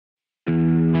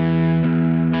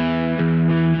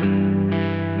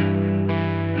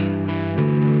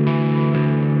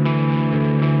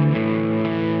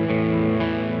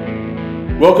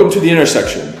Welcome to The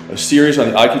Intersection, a series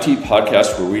on the IQT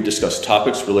podcast where we discuss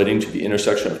topics relating to the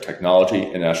intersection of technology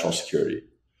and national security.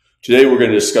 Today, we're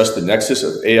going to discuss the nexus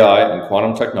of AI and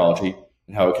quantum technology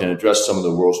and how it can address some of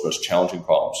the world's most challenging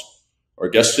problems. Our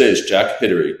guest today is Jack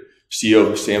Hidary, CEO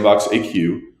of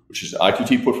SandBoxAQ, which is an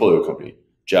IQT portfolio company.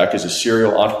 Jack is a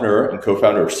serial entrepreneur and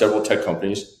co-founder of several tech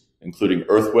companies, including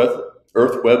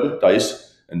Earthweb,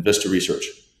 Dice, and Vista Research.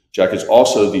 Jack is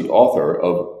also the author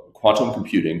of Quantum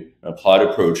Computing, an Applied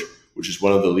Approach, which is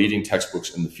one of the leading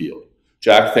textbooks in the field.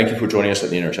 Jack, thank you for joining us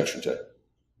at The Intersection today.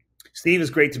 Steve,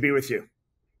 it's great to be with you.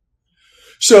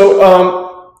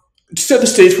 So to set the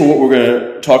stage for what we're going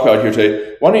to talk about here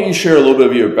today, why don't you share a little bit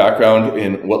of your background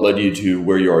and what led you to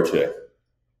where you are today?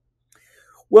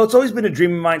 Well, it's always been a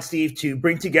dream of mine, Steve, to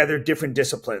bring together different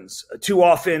disciplines. Too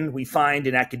often we find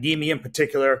in academia in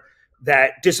particular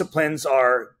that disciplines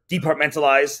are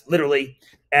departmentalized, literally,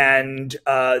 and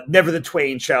never the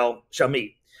twain shall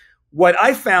meet. What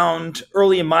I found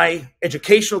early in my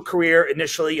educational career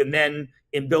initially, and then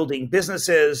in building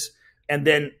businesses, and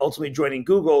then ultimately joining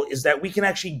Google, is that we can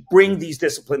actually bring these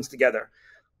disciplines together.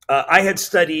 I had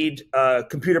studied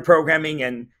computer programming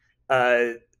and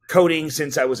coding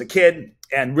since I was a kid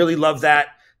and really loved that.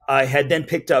 I had then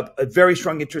picked up a very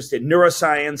strong interest in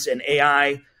neuroscience and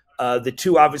AI. The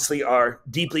two obviously are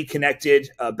deeply connected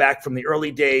back from the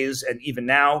early days and even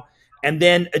now, and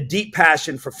then a deep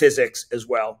passion for physics as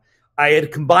well. I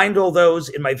had combined all those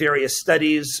in my various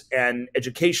studies and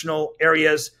educational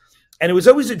areas, and it was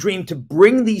always a dream to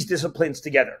bring these disciplines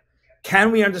together.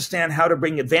 Can we understand how to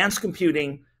bring advanced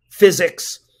computing,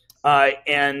 physics,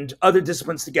 and other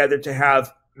disciplines together to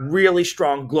have really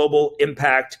strong global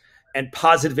impact and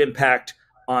positive impact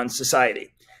on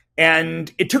society?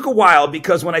 And it took a while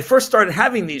because when I first started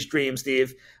having these dreams,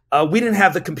 Steve, we didn't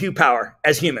have the compute power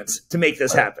as humans to make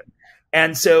this happen.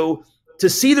 And so to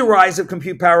see the rise of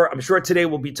compute power, I'm sure today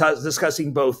we'll be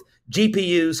discussing both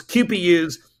GPUs,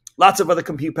 QPUs, lots of other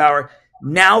compute power.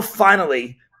 Now,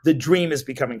 finally, the dream is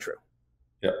becoming true.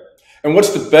 Yeah. And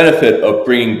what's the benefit of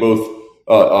bringing both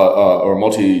or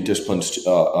multi-disciplines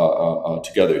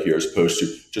together here as opposed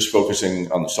to just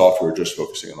focusing on the software, just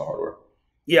focusing on the hardware?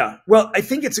 Yeah, well, I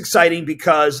think it's exciting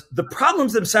because the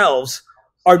problems themselves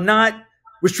are not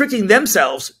restricting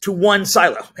themselves to one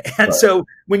silo. And so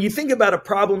when you think about a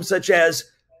problem such as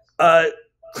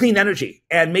clean energy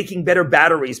and making better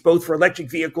batteries, both for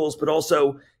electric vehicles, but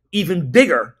also even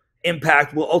bigger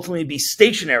impact will ultimately be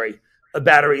stationary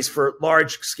batteries for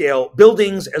large scale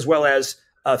buildings, as well as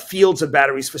fields of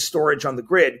batteries for storage on the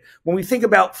grid. When we think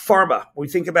about pharma, when we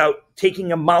think about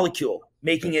taking a molecule,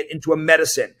 making it into a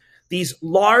medicine, these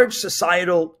large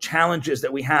societal challenges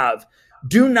that we have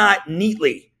do not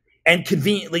neatly and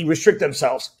conveniently restrict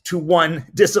themselves to one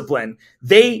discipline.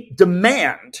 They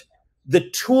demand the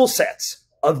tool sets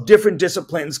of different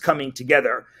disciplines coming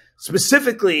together.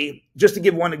 Specifically, just to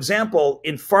give one example,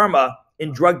 in pharma,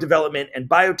 in drug development and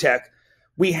biotech,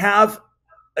 we have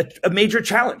a major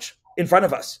challenge in front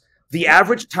of us. The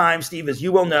average time, Steve, as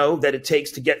you well know, that it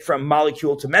takes to get from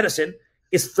molecule to medicine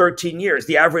is 13 years.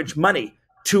 The average money,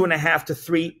 $2.5 to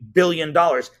 $3 billion.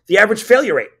 The average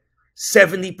failure rate,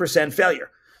 70% failure.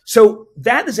 So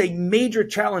that is a major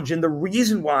challenge. And the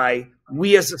reason why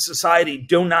we as a society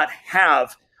do not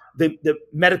have the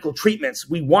medical treatments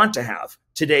we want to have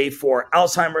today for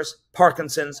Alzheimer's,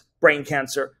 Parkinson's, brain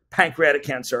cancer, pancreatic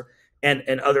cancer, and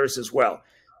others as well.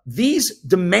 These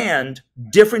demand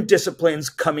different disciplines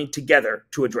coming together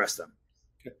to address them.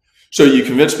 Okay. So you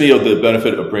convinced me of the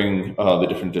benefit of bringing the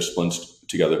different disciplines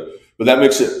together. But that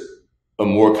makes it a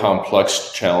more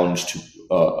complex challenge to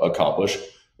accomplish.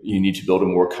 You need to build a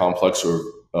more complex or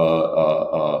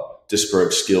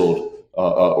disparate skilled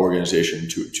organization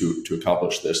to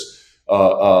accomplish this.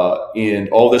 And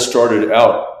all this started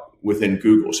out within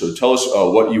Google. So tell us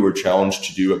what you were challenged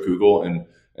to do at Google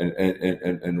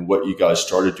and what you guys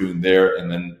started doing there, and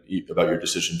then about your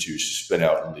decision to spin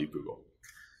out and leave Google.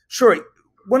 Sure.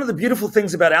 One of the beautiful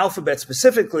things about Alphabet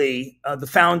specifically, the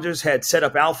founders had set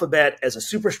up Alphabet as a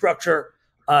superstructure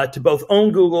to both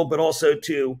own Google, but also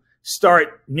to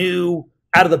start new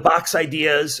out-of-the-box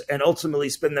ideas and ultimately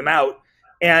spin them out.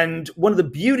 And one of the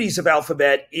beauties of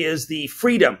Alphabet is the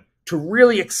freedom to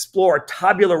really explore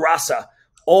tabula rasa,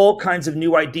 all kinds of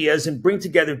new ideas and bring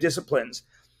together disciplines.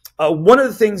 One of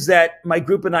the things that my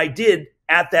group and I did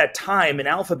at that time in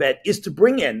Alphabet is to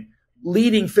bring in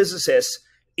leading physicists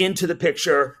into the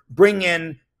picture, bring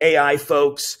in AI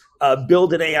folks,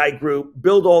 build an AI group,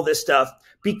 build all this stuff.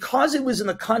 Because it was in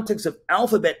the context of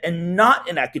Alphabet and not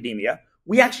in academia,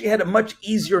 we actually had a much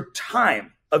easier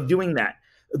time of doing that.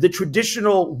 The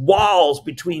traditional walls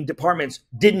between departments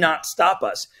did not stop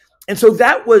us. And so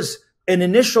that was an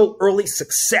initial early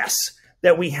success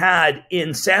that we had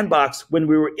in Sandbox when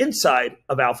we were inside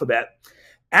of Alphabet.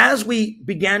 As we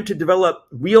began to develop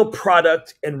real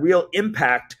product and real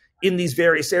impact in these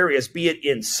various areas, be it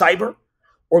in cyber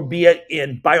or be it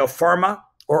in biopharma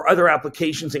or other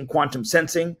applications in quantum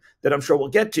sensing that I'm sure we'll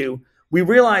get to, we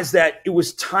realized that it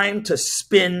was time to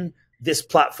spin this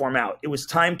platform out. It was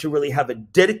time to really have a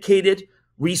dedicated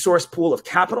resource pool of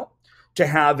capital, to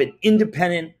have an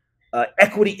independent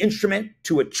equity instrument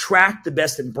to attract the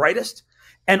best and brightest,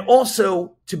 and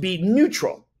also to be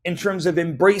neutral in terms of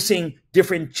embracing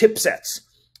different chipsets.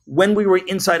 When we were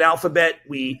inside Alphabet,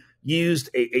 we used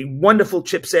a wonderful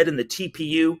chipset in the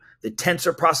TPU, the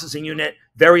tensor processing unit,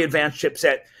 very advanced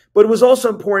chipset. But it was also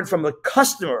important from a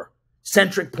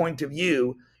customer-centric point of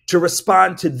view to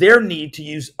respond to their need to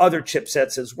use other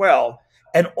chipsets as well,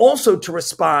 and also to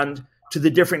respond to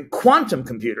the different quantum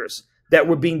computers that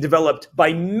were being developed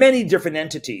by many different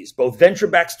entities, both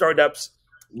venture-backed startups,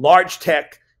 large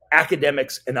tech,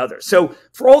 academics, and others. So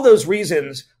for all those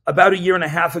reasons, about a year and a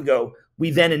half ago, we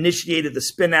then initiated the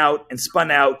spin out and spun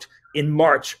out in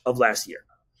March of last year.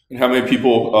 And how many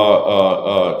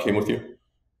people came with you?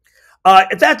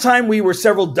 At that time, we were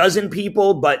several dozen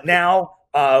people, but now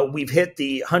we've hit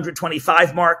the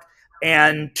 125 mark,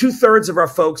 and 2/3 of our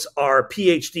folks are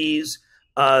PhDs.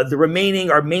 The remaining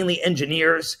are mainly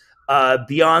engineers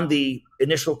beyond the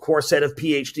initial core set of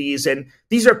PhDs. And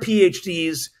these are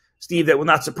PhDs, Steve, that will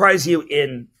not surprise you,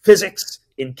 in physics,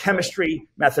 in chemistry,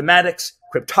 mathematics,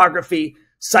 cryptography,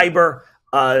 cyber,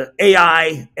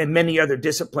 AI, and many other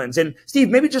disciplines. And Steve,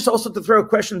 maybe just also to throw a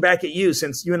question back at you,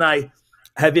 since you and I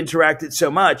have interacted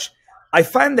so much, I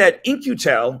find that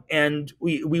In-Q-Tel, and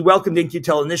we welcomed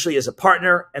In-Q-Tel initially as a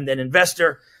partner and then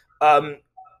investor,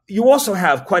 you also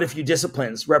have quite a few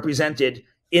disciplines represented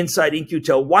inside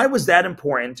In-Q-Tel. Why was that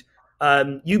important?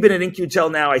 You've been at In-Q-Tel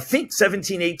now, I think,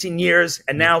 17, 18 years,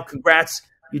 and now congrats,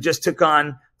 you just took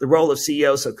on the role of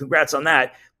CEO, so congrats on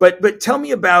that. But tell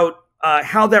me about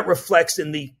how that reflects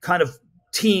in the kind of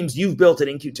teams you've built at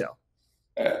In-Q-Tel.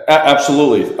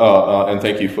 Absolutely, and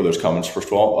thank you for those comments, first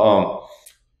of all.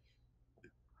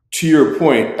 To your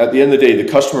point, at the end of the day, the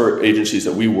customer agencies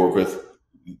that we work with,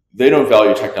 they don't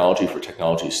value technology for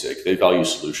technology's sake. They value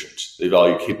solutions. They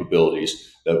value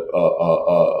capabilities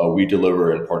that we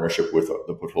deliver in partnership with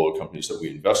the portfolio companies that we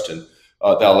invest in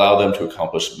that allow them to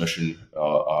accomplish mission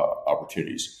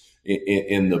opportunities.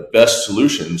 In the best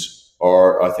solutions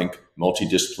are, I think,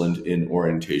 multidisciplined in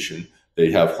orientation.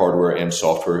 They have hardware and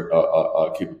software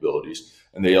capabilities,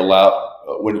 and they allow,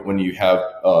 when you have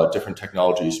different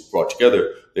technologies brought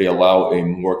together, they allow a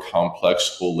more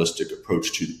complex, holistic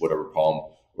approach to whatever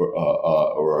problem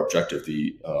or objective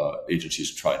the agency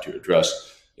is trying to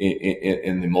address.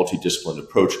 In the multidisciplined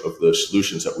approach of the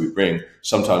solutions that we bring,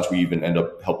 sometimes we even end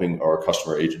up helping our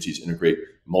customer agencies integrate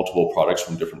multiple products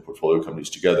from different portfolio companies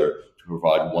together to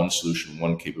provide one solution,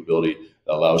 one capability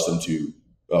that allows them to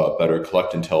better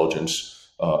collect intelligence,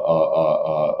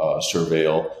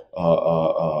 surveil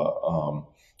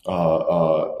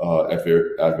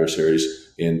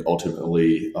adversaries, and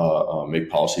ultimately make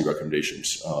policy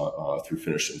recommendations through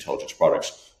finished intelligence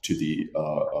products to the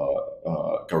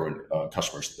government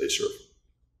customers that they serve.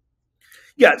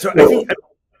 Yeah, so I think.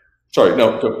 Sorry,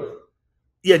 no. Go.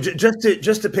 Yeah,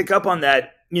 just to pick up on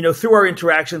that, through our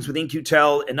interactions with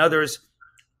In-Q-Tel and others,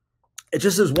 it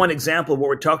just is one example of what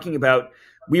we're talking about.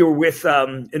 We were with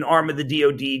an arm of the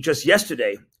DoD just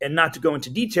yesterday, and not to go into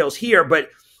details here, but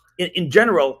in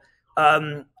general,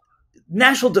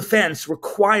 national defense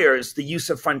requires the use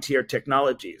of frontier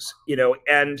technologies,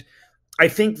 and I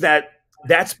think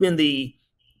that's been the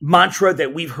mantra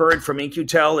that we've heard from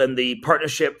In-Q-Tel and the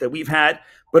partnership that we've had,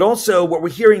 but also what we're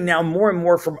hearing now more and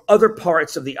more from other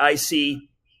parts of the IC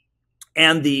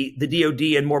and the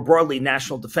DoD and more broadly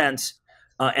national defense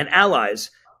and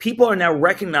allies. People are now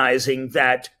recognizing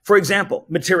that, for example,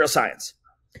 material science.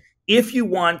 If you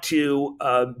want to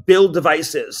build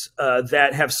devices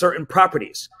that have certain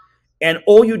properties, and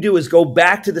all you do is go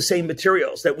back to the same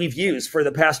materials that we've used for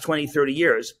the past 20, 30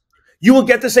 years, you will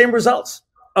get the same results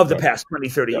of the past 20,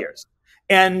 30 years.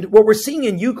 And what we're seeing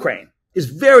in Ukraine is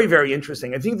very, very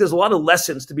interesting. I think there's a lot of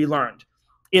lessons to be learned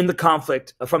in the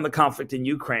conflict, from the conflict in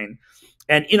Ukraine,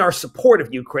 and in our support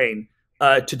of Ukraine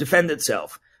to defend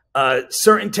itself.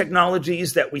 Certain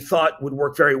technologies that we thought would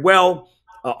work very well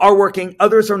are working,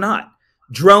 others are not.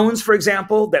 Drones, for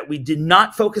example, that we did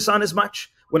not focus on as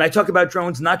much. When I talk about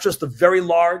drones, not just the very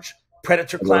large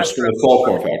Predator class drones,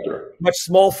 much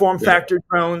small form factor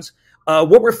drones.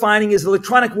 What we're finding is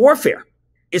electronic warfare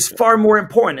is far more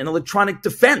important, and electronic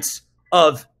defense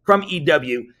from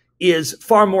EW is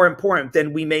far more important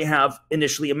than we may have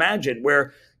initially imagined,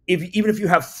 where even if you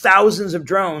have thousands of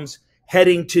drones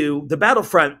heading to the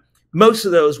battlefront, most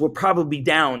of those will probably be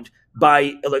downed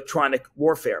by electronic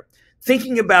warfare.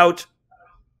 Thinking about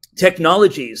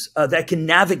technologies that can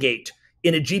navigate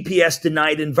in a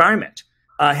GPS-denied environment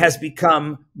has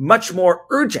become much more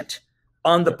urgent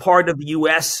on the part of the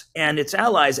U.S. and its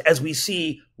allies as we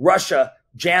see Russia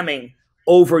jamming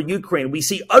over Ukraine. We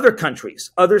see other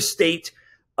countries, other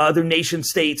nation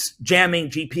states jamming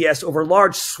GPS over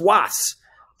large swaths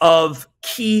of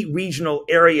key regional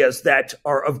areas that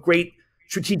are of great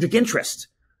strategic interest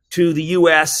to the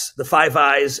U.S., the Five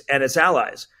Eyes, and its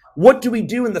allies. What do we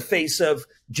do in the face of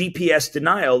GPS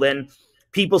denial? And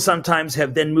people sometimes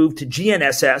have then moved to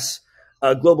GNSS,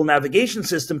 a global navigation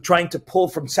system, trying to pull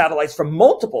from satellites from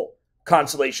multiple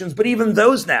constellations, but even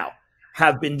those now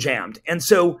have been jammed. And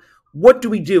so what do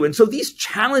we do? And so these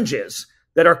challenges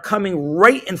that are coming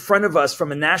right in front of us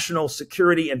from a national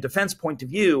security and defense point of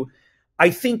view, I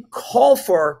think call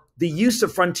for the use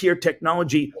of frontier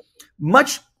technology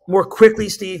much more quickly,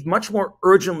 Steve, much more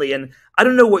urgently. And I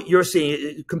don't know what you're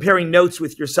seeing, comparing notes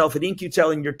with yourself at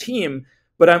InQtel and your team,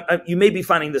 but you may be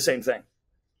finding the same thing.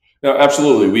 No,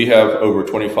 absolutely. We have over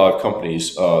 25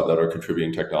 companies that are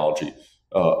contributing technology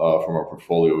from our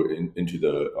portfolio into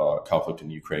the conflict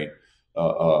in Ukraine.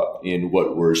 And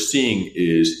what we're seeing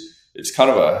is it's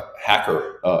kind of a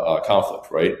hacker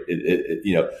conflict, right?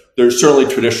 There's certainly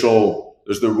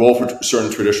there's the role for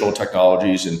certain traditional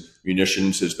technologies, and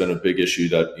munitions has been a big issue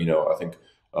that, I think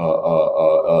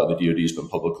the DoD has been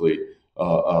publicly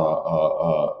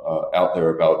out there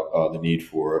about the need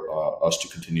for us to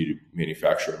continue to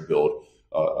manufacture and build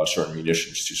certain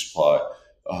munitions to supply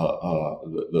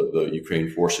the Ukraine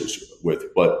forces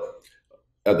with. But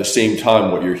at the same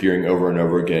time, what you're hearing over and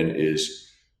over again is,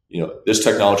 this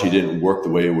technology didn't work the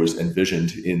way it was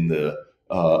envisioned in the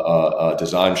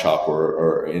design shop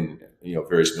or in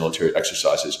various military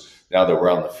exercises. Now that we're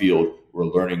out in the field, we're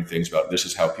learning things about this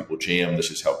is how people jam, this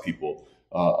is how people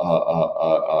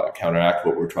counteract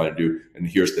what we're trying to do, and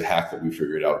here's the hack that we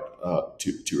figured out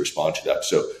to respond to that.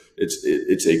 So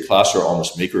it's a class or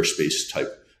almost makerspace type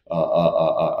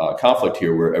conflict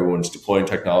here, where everyone's deploying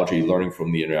technology, learning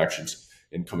from the interactions,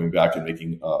 and coming back and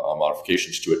making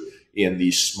modifications to it. And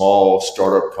the small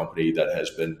startup company that has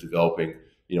been developing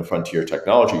frontier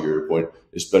technology, your point,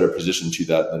 is better positioned to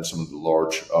that than some of the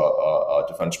large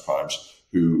defense primes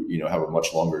who have a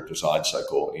much longer design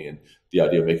cycle, and the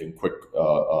idea of making quick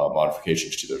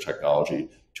modifications to their technology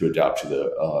to adapt to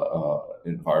the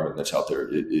environment that's out there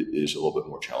is a little bit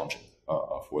more challenging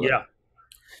for them. Yeah.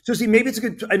 So see, maybe it's a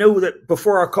good, I know that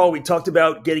before our call, we talked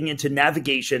about getting into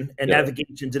navigation and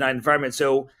navigation denied environment.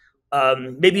 So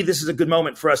maybe this is a good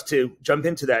moment for us to jump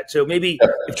into that. So maybe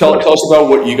tell us about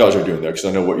what you guys are doing there, because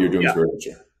I know what you're doing is very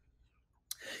interesting.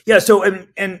 Yeah. So,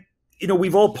 and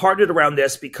we've all partnered around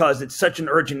this because it's such an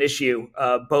urgent issue,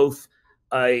 both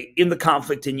in the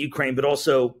conflict in Ukraine, but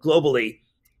also globally.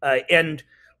 And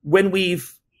when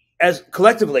we've, as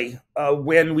collectively,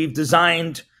 when we've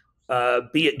designed,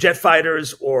 be it jet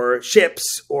fighters or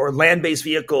ships or land-based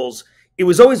vehicles, it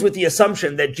was always with the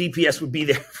assumption that GPS would be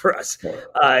there for us.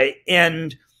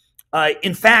 And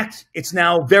in fact, it's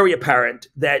now very apparent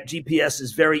that GPS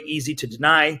is very easy to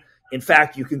deny. In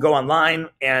fact, you can go online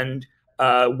and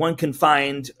one can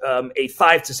find a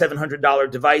 $500 to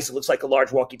 $700 device. It looks like a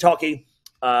large walkie-talkie.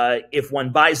 If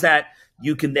one buys that,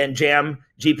 you can then jam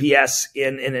GPS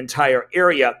in an entire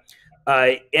area.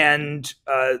 And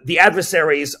the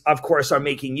adversaries, of course, are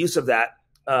making use of that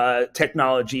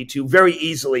technology to very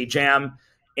easily jam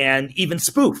and even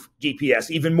spoof GPS,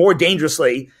 even more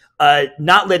dangerously,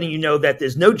 not letting you know that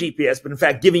there's no GPS, but in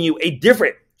fact giving you a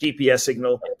different GPS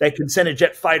signal that can send a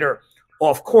jet fighter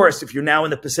off course. If you're now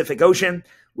in the Pacific Ocean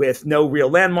with no real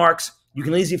landmarks, you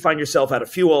can easily find yourself out of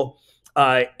fuel,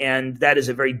 and that is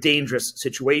a very dangerous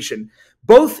situation,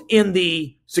 both in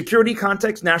the security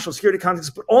context, national security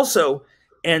context, but also,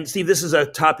 and Steve, this is a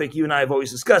topic you and I have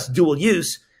always discussed, dual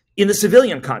use in the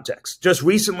civilian context. Just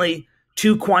recently,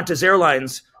 2 Qantas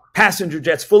Airlines passenger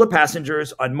jets full of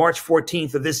passengers on March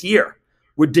 14th of this year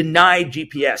were denied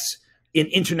GPS in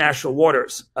international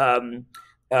waters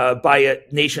by a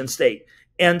nation state.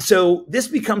 And so this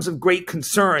becomes of great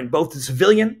concern, both to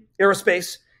civilian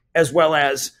aerospace as well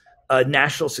as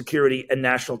national security and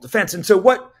national defense. And so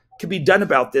what can be done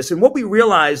about this? And what we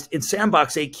realized in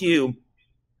SandBoxAQ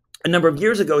a number of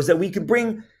years ago is that we could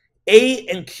bring A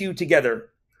and Q together,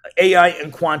 AI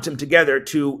and quantum together,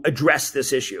 to address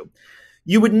this issue.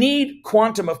 You would need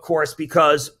quantum, of course,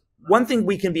 because one thing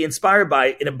we can be inspired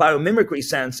by in a biomimicry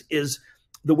sense is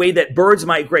the way that birds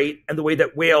migrate and the way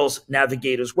that whales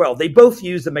navigate as well. They both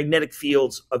use the magnetic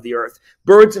fields of the Earth.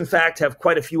 Birds, in fact, have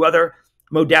quite a few other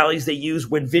modalities they use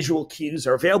when visual cues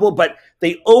are available, but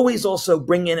they always also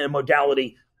bring in a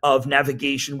modality of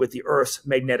navigation with the Earth's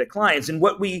magnetic lines. And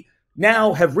what we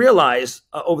now have realized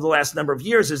over the last number of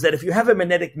years is that if you have a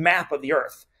magnetic map of the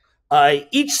Earth,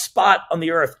 each spot on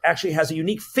the Earth actually has a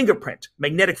unique fingerprint,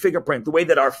 magnetic fingerprint, the way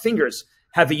that our fingers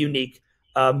have a unique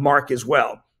mark as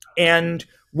well. And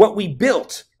what we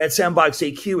built at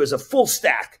SandBoxAQ is a full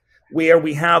stack where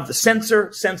we have the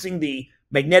sensor sensing the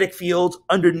magnetic field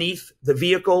underneath the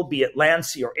vehicle, be it land,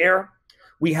 sea, or air.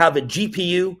 We have a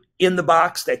GPU in the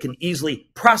box that can easily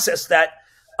process that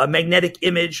magnetic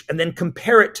image and then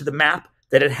compare it to the map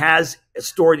that it has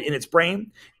stored in its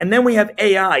brain. And then we have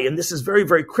AI, and this is very,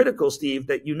 very critical, Steve,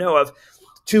 that you know of,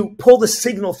 to pull the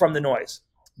signal from the noise.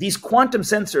 These quantum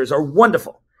sensors are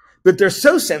wonderful, but they're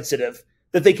so sensitive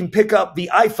that they can pick up the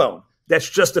iPhone that's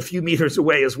just a few meters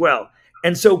away as well.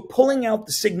 And so pulling out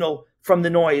the signal from the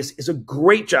noise is a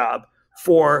great job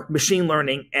for machine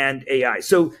learning and AI.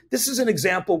 So this is an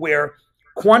example where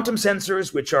quantum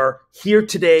sensors, which are here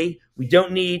today, we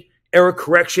don't need error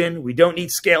correction, we don't need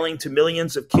scaling to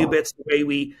millions of qubits the way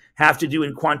we have to do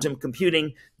in quantum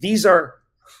computing. These are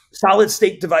solid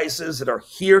state devices that are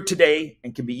here today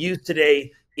and can be used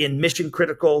today in mission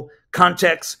critical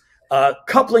contexts.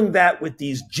 Coupling that with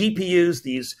these GPUs,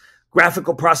 these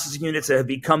graphical processing units that have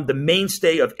become the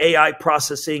mainstay of AI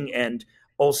processing and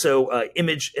also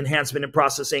image enhancement and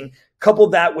processing, couple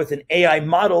that with an AI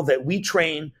model that we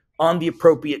train on the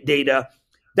appropriate data.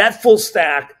 That full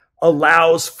stack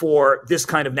allows for this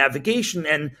kind of navigation,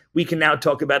 and we can now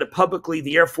talk about it publicly.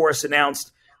 The Air Force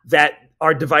announced that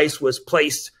our device was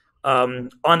placed on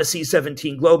a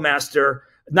C-17 Globemaster,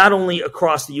 not only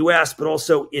across the U.S., but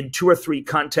also in 2 or 3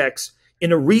 contexts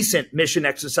in a recent mission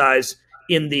exercise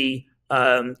in the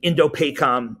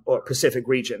Indo-PACOM or Pacific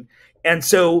region. And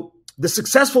so the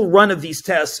successful run of these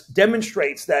tests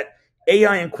demonstrates that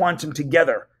AI and quantum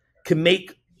together can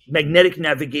make magnetic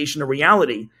navigation a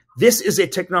reality. This is a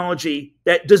technology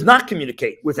that does not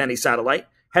communicate with any satellite,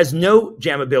 has no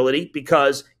jammability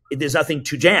because there's nothing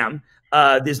to jam.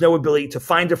 There's no ability to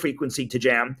find a frequency to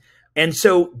jam. And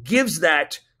so gives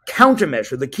that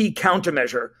countermeasure, the key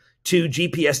countermeasure to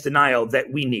GPS denial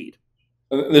that we need.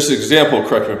 And this example,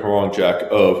 correct me if I'm wrong, Jack,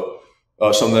 of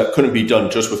something that couldn't be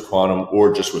done just with quantum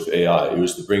or just with AI. It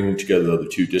was the bringing together of the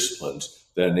 2 disciplines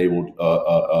that enabled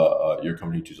your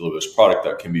company to deliver this product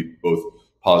that can be both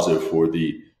positive for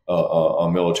the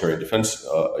military and defense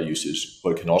uses, but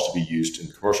it can also be used in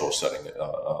the commercial setting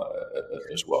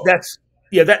as well.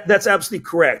 That's absolutely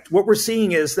correct. What we're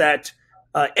seeing is that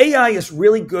AI is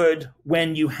really good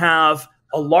when you have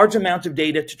a large amount of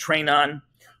data to train on.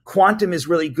 Quantum is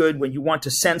really good when you want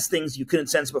to sense things you couldn't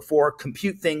sense before,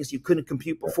 compute things you couldn't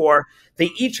compute before. They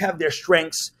each have their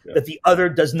strengths that the other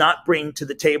does not bring to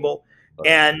the table.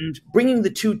 And bringing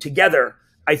the 2 together,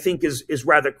 I think, is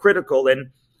rather critical.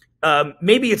 And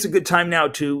maybe it's a good time now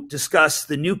to discuss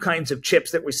the new kinds of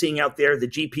chips that we're seeing out there, the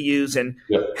GPUs, and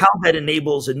how that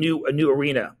enables a new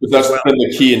arena. That's been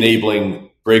the key enabling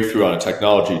breakthrough on a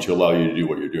technology to allow you to do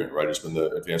what you're doing, right? It's been the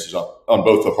advances on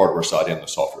both the hardware side and the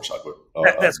software side.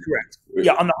 That's correct.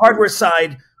 Yeah, on the hardware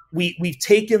side, we've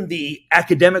taken the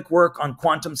academic work on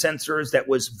quantum sensors that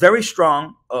was very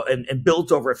strong and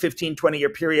built over a 15, 20-year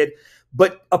period,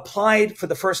 but applied for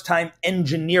the first time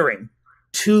engineering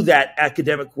to that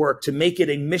academic work to make it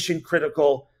a mission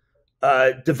critical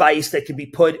device that can be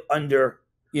put under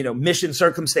mission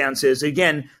circumstances.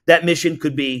 Again, that mission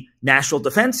could be national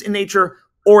defense in nature,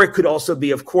 or it could also be,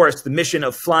 of course, the mission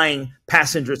of flying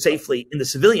passengers safely in the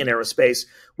civilian aerospace,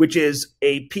 which is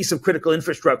a piece of critical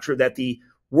infrastructure that the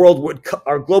world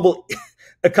our global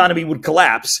economy would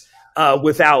collapse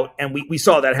without. And we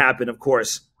saw that happen, of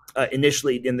course,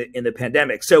 initially in the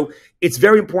pandemic. So it's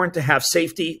very important to have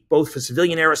safety, both for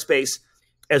civilian aerospace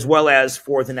as well as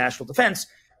for the national defense.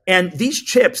 And these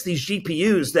chips, these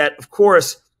GPUs that, of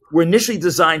course, were initially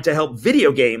designed to help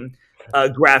video game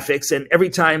graphics. And every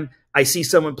time I see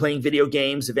someone playing video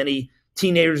games, if any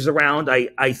teenagers around,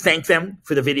 I thank them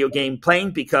for the video game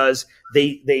playing, because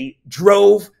they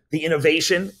drove the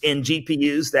innovation in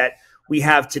GPUs that we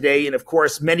have today. And of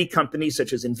course, many companies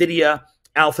such as NVIDIA,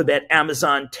 Alphabet,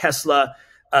 Amazon, Tesla,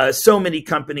 so many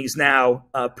companies now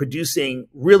producing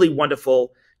really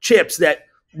wonderful chips that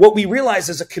what we realize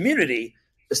as a community,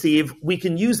 Steve, we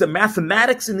can use the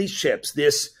mathematics in these chips,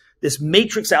 this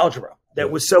matrix algebra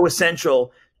that was so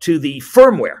essential to the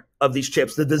firmware of these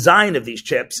chips, the design of these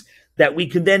chips, that we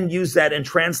can then use that and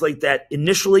translate that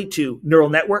initially to neural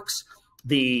networks,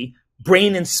 the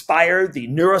brain-inspired, the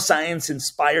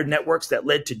neuroscience-inspired networks that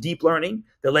led to deep learning,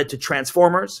 that led to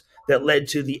transformers, that led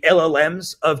to the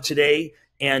LLMs of today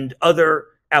and other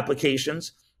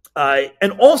applications,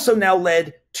 and also now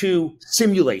led to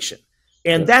simulation.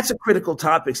 And that's a critical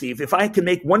topic, Steve. If I can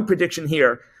make one prediction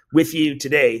here with you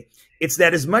today, it's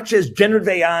that as much as generative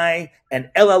AI and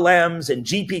LLMs and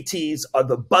GPTs are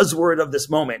the buzzword of this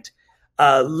moment,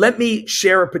 let me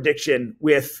share a prediction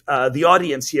with the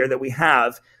audience here that we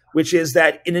have, which is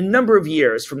that in a number of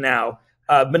years from now,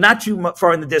 but not too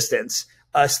far in the distance,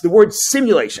 the word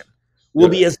simulation will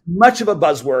be as much of a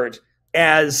buzzword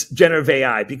as generative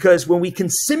AI, because when we can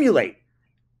simulate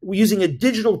using a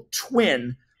digital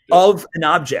twin of an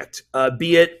object,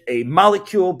 be it a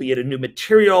molecule, be it a new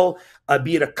material,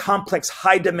 be it a complex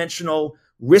high-dimensional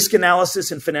risk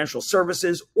analysis in financial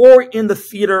services, or in the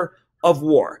theater of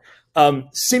war,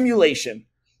 simulation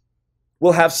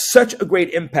will have such a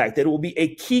great impact that it will be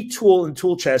a key tool in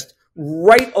tool chest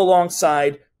right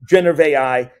alongside generative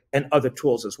AI and other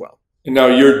tools as well. And now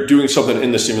you're doing something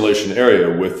in the simulation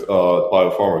area with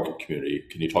biopharma community.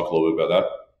 Can you talk a little bit about that?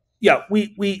 Yeah,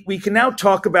 we can now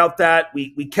talk about that.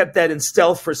 We kept that in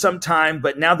stealth for some time,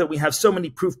 but now that we have so many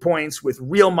proof points with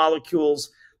real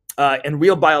molecules and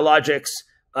real biologics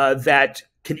that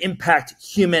can impact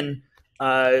human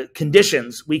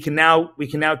conditions, we can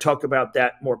now talk about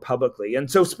that more publicly.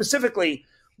 And so specifically,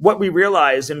 what we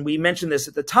realized, and we mentioned this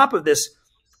at the top of this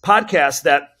podcast,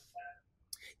 that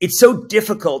it's so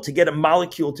difficult to get a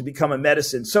molecule to become a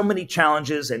medicine, so many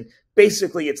challenges, and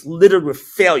basically it's littered with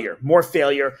failure, more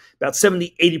failure. About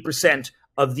 70, 80%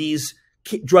 of these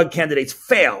drug candidates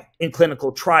fail in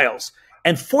clinical trials.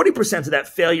 And 40% of that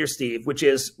failure, Steve, which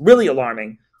is really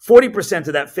alarming, 40%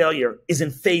 of that failure is in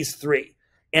phase 3.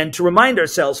 And to remind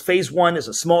ourselves, phase 1 is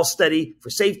a small study for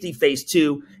safety, phase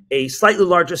 2, a slightly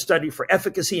larger study for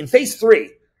efficacy, and phase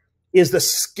 3 is the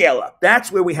scale up.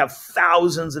 That's where we have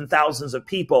thousands and thousands of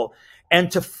people.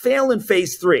 And to fail in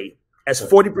phase 3, as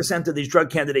 40% of these drug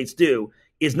candidates do,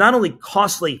 is not only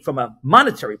costly from a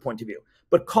monetary point of view,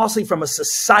 but costly from a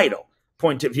societal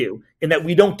point of view, in that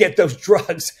we don't get those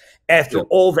drugs after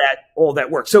all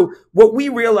that work. So what we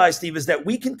realized, Steve, is that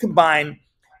we can combine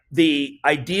the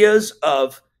ideas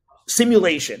of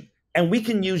simulation and we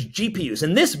can use GPUs.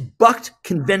 And this bucked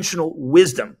conventional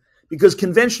wisdom, because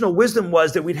conventional wisdom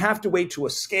was that we'd have to wait to a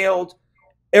scaled,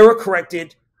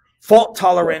 error-corrected,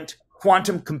 fault-tolerant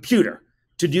quantum computer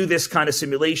to do this kind of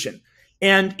simulation.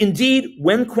 And indeed,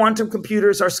 when quantum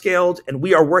computers are scaled, and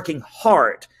we are working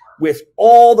hard with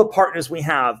all the partners we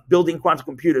have building quantum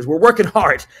computers, we're working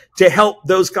hard to help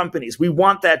those companies. We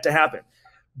want that to happen.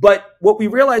 But what we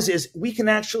realize is we can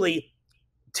actually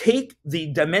take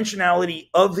the dimensionality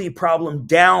of the problem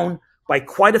down by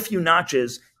quite a few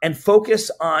notches and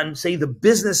focus on, say, the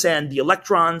business end, the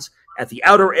electrons at the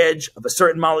outer edge of a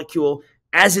certain molecule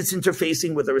as it's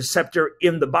interfacing with a receptor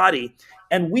in the body.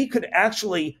 And we could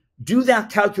actually do that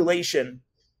calculation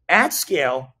at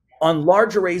scale on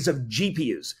large arrays of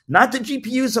GPUs, not the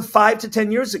GPUs of 5 to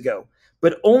 10 years ago,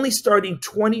 but only starting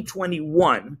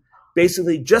 2021,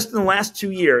 basically just in the last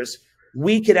 2 years,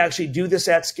 we could actually do this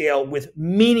at scale with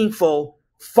meaningful,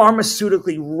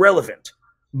 pharmaceutically relevant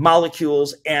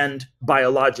molecules and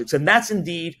biologics. And that's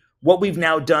indeed what we've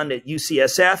now done at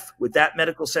UCSF with that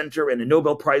medical center and a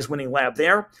Nobel Prize winning lab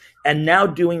there, and now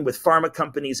doing with pharma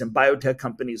companies and biotech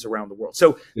companies around the world.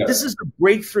 So this is a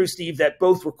breakthrough, Steve, that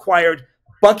both required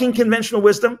bucking conventional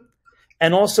wisdom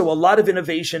and also a lot of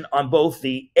innovation on both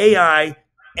the AI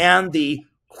and the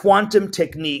quantum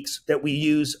techniques that we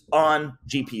use on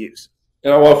GPUs.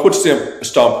 And I want to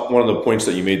foot-stomp one of the points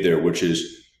that you made there, which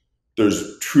is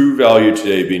there's true value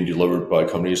today being delivered by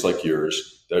companies like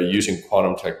yours that are using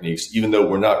quantum techniques, even though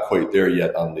we're not quite there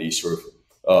yet on the sort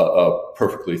of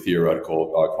perfectly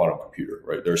theoretical quantum computer,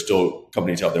 right? There are still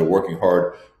companies out there working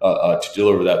hard to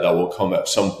deliver that. That will come at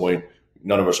some point.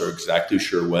 None of us are exactly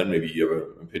sure when. Maybe you have an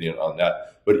opinion on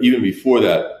that. But even before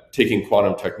that, taking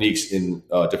quantum techniques in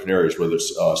different areas, whether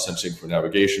it's sensing for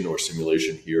navigation or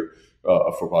simulation here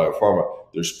for biopharma,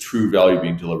 there's true value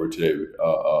being delivered today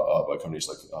by companies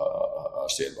like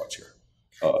SandBox here.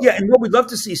 Yeah, and what we'd love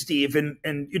to see, Steve,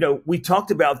 and you know, we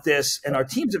talked about this, and our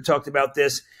teams have talked about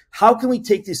this. How can we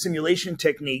take these simulation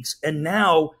techniques and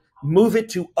now move it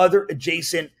to other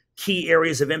adjacent key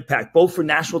areas of impact, both for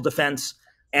national defense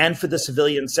and for the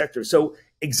civilian sector? So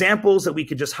examples that we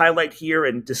could just highlight here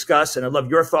and discuss, and I'd love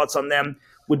your thoughts on them,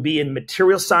 would be in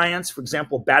material science, for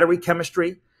example, battery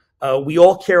chemistry. We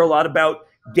all care a lot about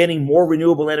getting more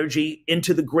renewable energy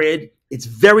into the grid. It's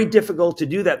very difficult to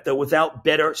do that, though, without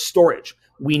better storage.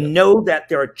 We know that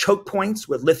there are choke points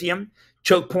with lithium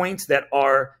choke points that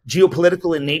are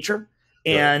geopolitical in nature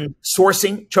and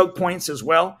sourcing choke points as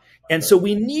well. And so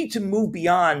we need to move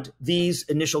beyond these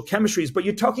initial chemistries, but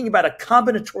you're talking about a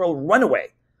combinatorial runaway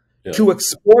to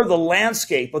explore the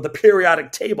landscape of the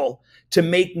periodic table to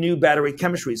make new battery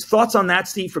chemistries. Thoughts on that,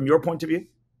 Steve, from your point of view?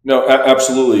 No,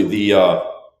 absolutely.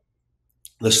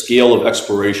 The scale of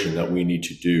exploration that we need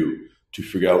to do to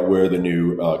figure out where the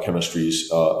new chemistries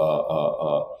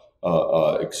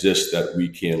exist that we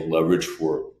can leverage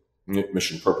for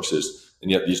mission purposes, and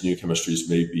yet these new chemistries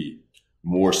may be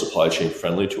more supply chain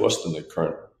friendly to us than the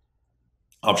current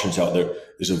options out there,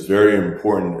 is a very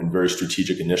important and very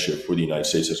strategic initiative for the United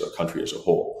States as a country as a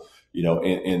whole.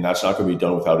 And that's not going to be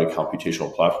done without a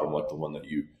computational platform like the one that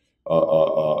you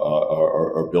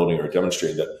are building or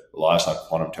demonstrating that relies on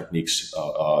quantum techniques,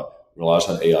 relies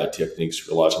on AI techniques,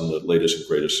 relies on the latest and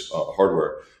greatest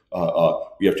hardware.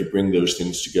 We have to bring those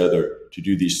things together to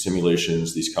do these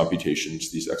simulations, these computations,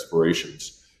 these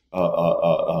explorations to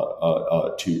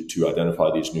identify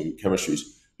these new chemistries,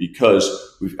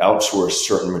 because we've outsourced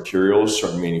certain materials,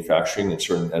 certain manufacturing, and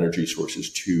certain energy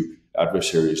sources to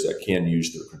adversaries that can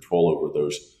use their control over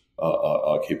those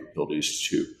capabilities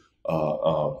to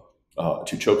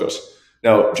choke us.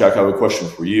 Now, Jack, I have a question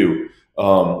for you.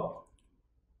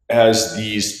 As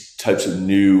these types of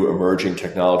new emerging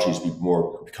technologies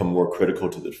become more critical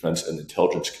to the defense and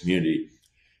intelligence community,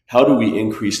 how do we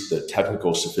increase the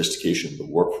technical sophistication of the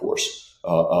workforce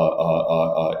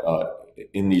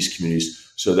in these communities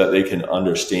so that they can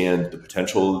understand the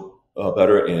potential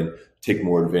better and take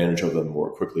more advantage of them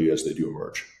more quickly as they do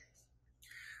emerge?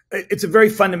 It's a very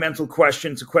fundamental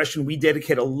question. It's a question we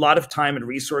dedicate a lot of time and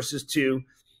resources to.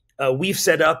 We've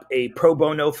set up a pro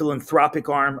bono philanthropic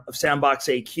arm of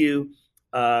SandBoxAQ,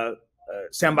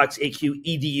 SandBoxAQ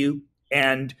EDU,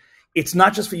 and it's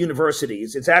not just for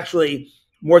universities. It's actually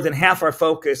more than half our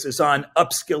focus is on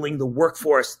upskilling the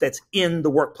workforce that's in the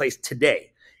workplace today,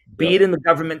 be it in the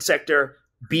government sector,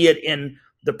 be it in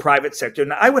the private sector.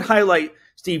 Now, I would highlight,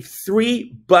 Steve,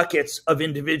 three buckets of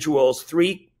individuals,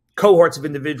 three cohorts of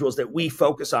individuals that we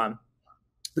focus on,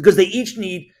 because they each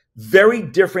need very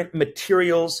different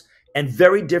materials and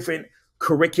very different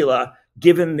curricula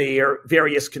given their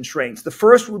various constraints. The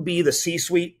first would be the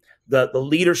C-suite, the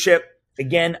leadership,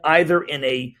 again, either in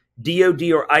a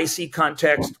DoD or IC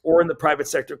context or in the private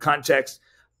sector context.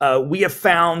 We have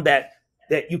found that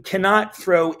you cannot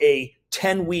throw a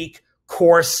 10-week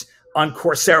course on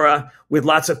Coursera with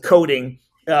lots of coding,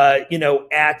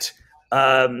 at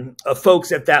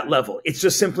folks at that level. It's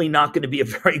just simply not going to be a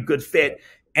very good fit.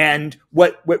 And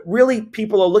what really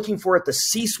people are looking for at the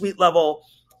C-suite level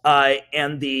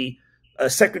and the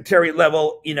secretary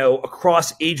level,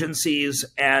 across agencies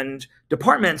and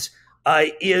departments,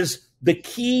 is the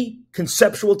key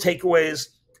conceptual takeaways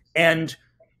and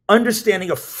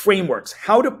understanding of frameworks,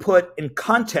 how to put in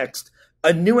context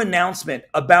a new announcement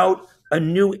about a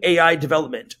new AI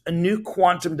development, a new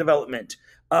quantum development,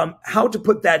 how to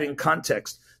put that in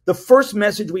context. The first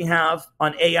message we have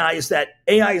on AI is that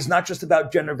AI is not just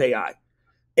about generative AI.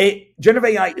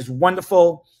 Generative AI is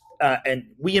wonderful, and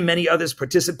we and many others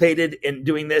participated in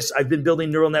doing this. I've been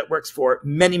building neural networks for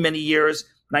many, many years.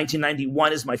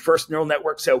 1991 is my first neural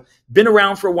network. So been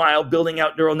around for a while building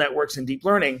out neural networks and deep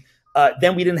learning.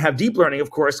 Then we didn't have deep learning, of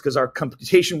course, because our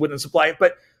computation wouldn't supply it.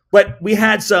 But we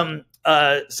had some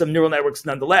neural networks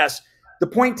nonetheless. The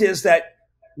point is that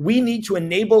we need to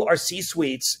enable our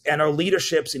C-suites and our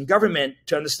leaderships in government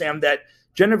to understand that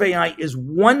generative AI is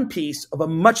one piece of a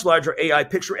much larger AI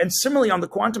picture. And similarly on the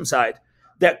quantum side,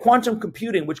 that quantum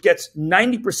computing, which gets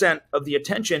 90% of the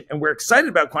attention, and we're excited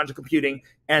about quantum computing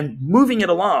and moving it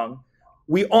along,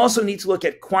 we also need to look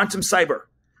at quantum cyber,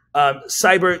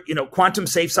 quantum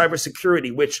safe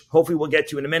cybersecurity, which hopefully we'll get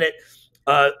to in a minute,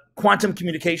 quantum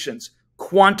communications,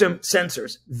 quantum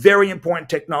sensors, very important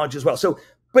technology as well. So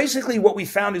basically what we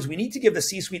found is we need to give the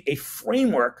C-suite a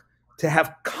framework to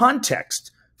have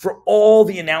context for all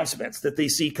the announcements that they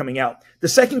see coming out. The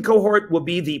second cohort will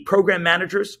be the program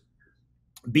managers,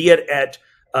 be it at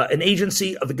an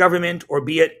agency of the government or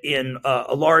be it in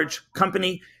a large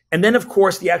company. And then, of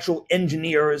course, the actual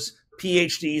engineers,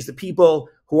 PhDs, the people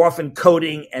who are often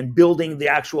coding and building the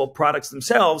actual products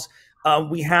themselves.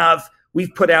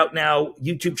 We've put out now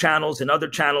YouTube channels and other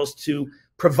channels to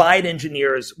provide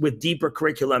engineers with deeper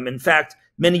curriculum. In fact,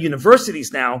 many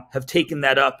universities now have taken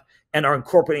that up and are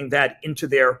incorporating that into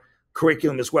their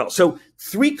curriculum as well. So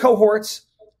three cohorts.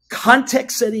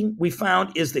 Context setting, we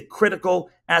found, is the critical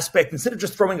aspect. Instead of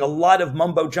just throwing a lot of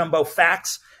mumbo jumbo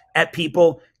facts at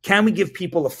people, can we give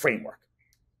people a framework?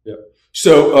 Yeah.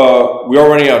 So we are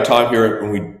running out of time here,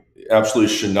 and we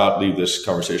absolutely should not leave this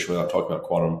conversation without talking about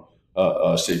quantum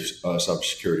safe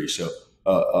cybersecurity. So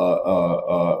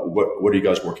what are you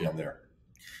guys working on there?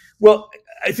 Well,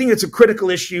 I think it's a critical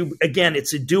issue. Again,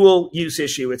 it's a dual use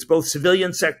issue. It's both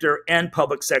civilian sector and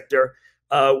public sector.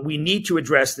 We need to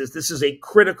address this. This is a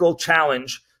critical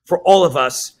challenge for all of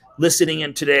us listening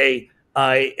in today,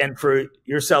 and for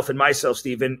yourself and myself,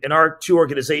 Steve. And our two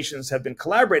organizations have been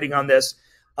collaborating on this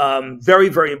very,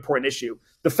 very important issue.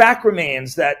 The fact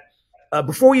remains that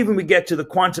before we get to the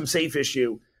quantum safe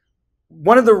issue,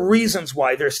 one of the reasons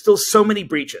why there's still so many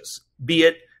breaches, be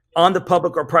it on the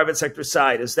public or private sector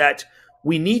side, is that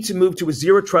we need to move to a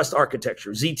zero trust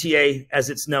architecture, ZTA as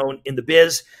it's known in the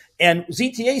biz. And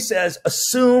ZTA says,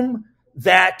 assume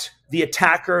that the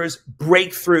attackers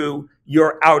break through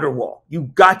your outer wall.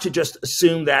 You've got to just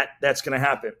assume that that's going to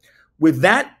happen. With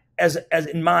that as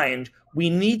in mind, we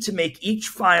need to make each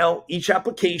file, each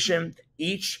application,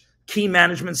 each key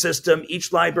management system,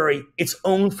 each library, its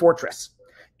own fortress.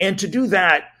 And to do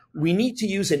that, we need to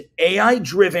use an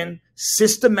AI-driven,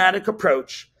 systematic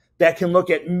approach that can look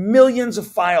at millions of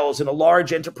files in a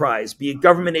large enterprise, be it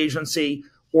government agency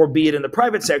or be it in the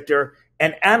private sector,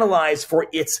 and analyze for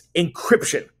its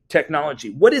encryption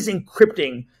technology. What is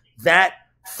encrypting that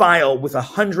file with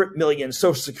 100 million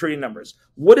social security numbers?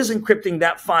 What is encrypting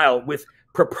that file with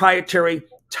proprietary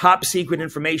top secret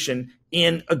information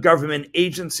in a government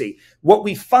agency? What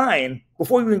we find,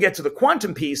 before we even get to the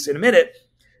quantum piece in a minute,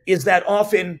 is that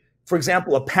often, for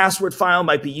example, a password file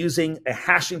might be using a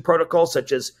hashing protocol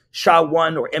such as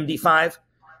SHA-1 or MD5.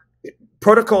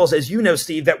 Protocols, as you know,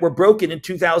 Steve, that were broken in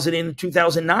 2000 and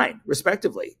 2009,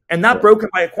 respectively, and not broken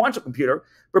by a quantum computer,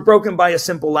 but broken by a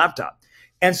simple laptop.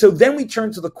 And so then we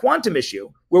turn to the quantum issue,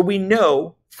 where we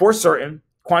know for certain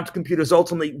quantum computers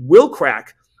ultimately will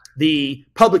crack the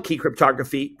public key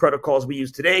cryptography protocols we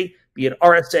use today, be it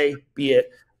RSA, be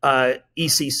it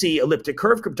ECC, elliptic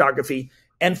curve cryptography.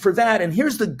 And for that, and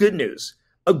here's the good news,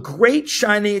 a great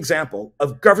shining example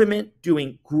of government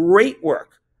doing great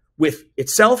work with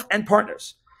itself and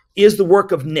partners is the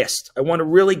work of NIST. I want to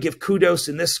really give kudos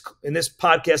in this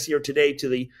podcast here today to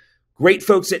the great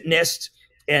folks at NIST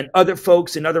and other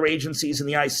folks in other agencies in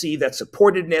the IC that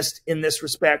supported NIST in this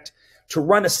respect to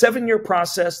run a 7-year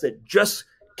process that just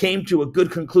came to a good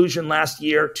conclusion last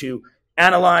year to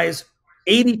analyze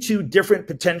 82 different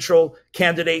potential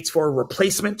candidates for a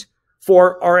replacement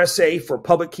for RSA, for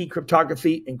public key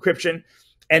cryptography encryption,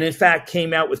 and in fact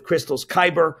came out with Crystal's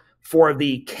Kyber for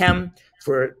the KEM,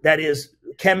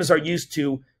 KEMs are used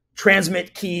to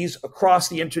transmit keys across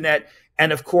the internet,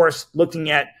 and of course,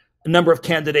 looking at a number of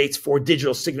candidates for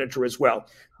digital signature as well.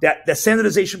 The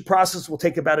standardization process will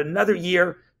take about another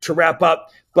year to wrap up,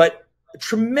 but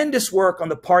tremendous work on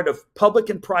the part of public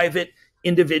and private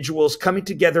individuals coming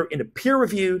together in a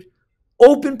peer-reviewed,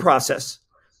 open process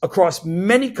across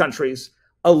many countries,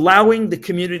 allowing the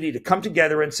community to come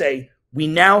together and say, we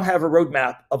now have a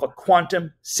roadmap of a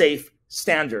quantum safe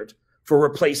standard for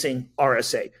replacing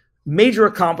RSA. Major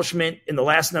accomplishment in the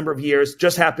last number of years,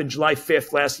 just happened July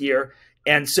 5th last year.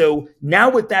 And so now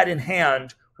with that in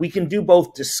hand, we can do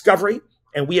both discovery,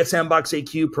 and we at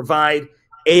SandBoxAQ provide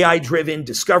AI-driven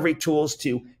discovery tools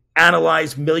to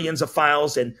analyze millions of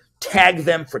files and tag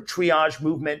them for triage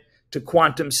movement to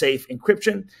quantum safe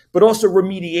encryption, but also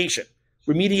remediation.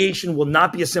 Remediation will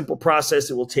not be a simple process.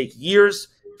 It will take years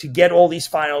to get all these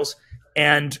files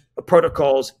and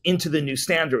protocols into the new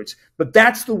standards. But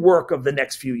that's the work of the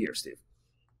next few years, Steve.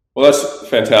 Well, that's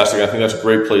fantastic. I think that's a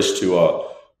great place to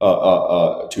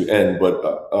end.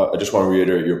 But I just want to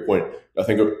reiterate your point. I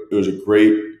think it was a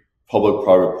great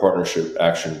public-private partnership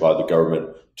action by the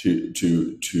government to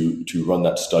run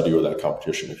that study or that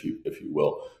competition, if you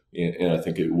will. And I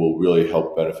think it will really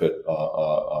help benefit a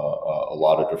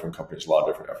lot of different companies, a lot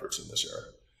of different efforts in this area.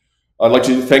 I'd like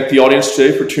to thank the audience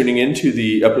today for tuning in to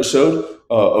the episode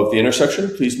of The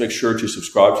Intersection. Please make sure to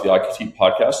subscribe to the IQT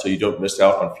podcast so you don't miss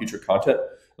out on future content,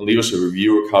 and leave us a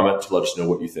review or comment to let us know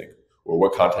what you think or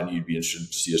what content you'd be interested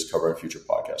to see us cover in future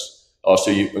podcasts.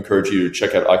 Also, encourage you to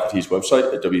check out IQT's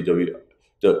website at www.iqt.org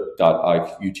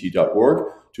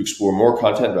to explore more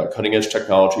content about cutting-edge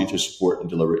technology to support and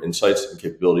deliver insights and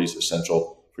capabilities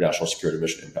essential for national security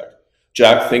mission impact.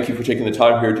 Jack, thank you for taking the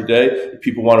time here today. If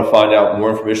people want to find out more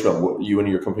information about what you and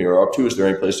your company are up to, is there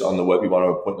any place on the web you want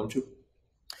to point them to?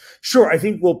 Sure. I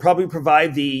think we'll probably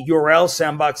provide the URL,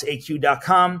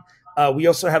 SandBoxAQ.com. We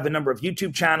also have a number of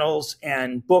YouTube channels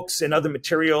and books and other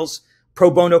materials, pro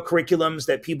bono curriculums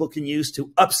that people can use to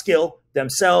upskill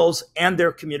themselves and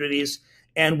their communities.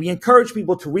 And we encourage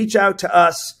people to reach out to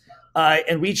us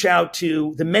and reach out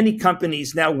to the many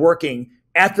companies now working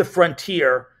at the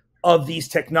frontier of these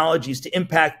technologies to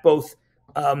impact both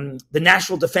the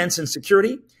national defense and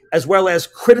security, as well as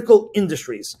critical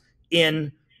industries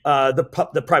in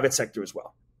the private sector as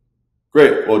well.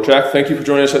 Great. Well, Jack, thank you for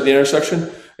joining us at the intersection,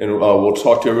 and we'll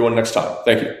talk to everyone next time.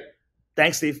 Thank you.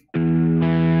 Thanks, Steve.